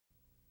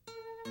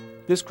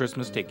This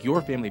Christmas, take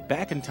your family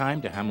back in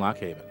time to Hemlock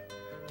Haven.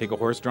 Take a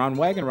horse-drawn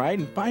wagon ride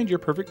and find your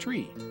perfect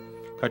tree.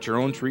 Cut your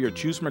own tree or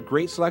choose from a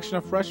great selection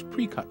of fresh,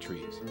 pre-cut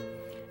trees.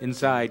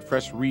 Inside,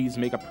 fresh wreaths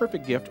make a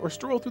perfect gift, or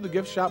stroll through the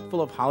gift shop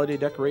full of holiday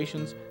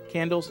decorations,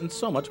 candles, and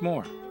so much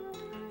more.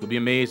 You'll be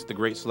amazed at the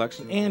great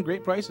selection and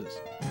great prices.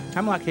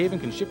 Hemlock Haven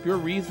can ship your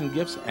wreaths and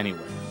gifts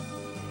anywhere.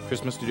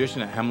 Christmas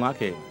tradition at Hemlock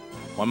Haven,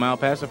 1 mile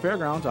past the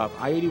fairgrounds off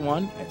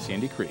I-81 at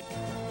Sandy Creek.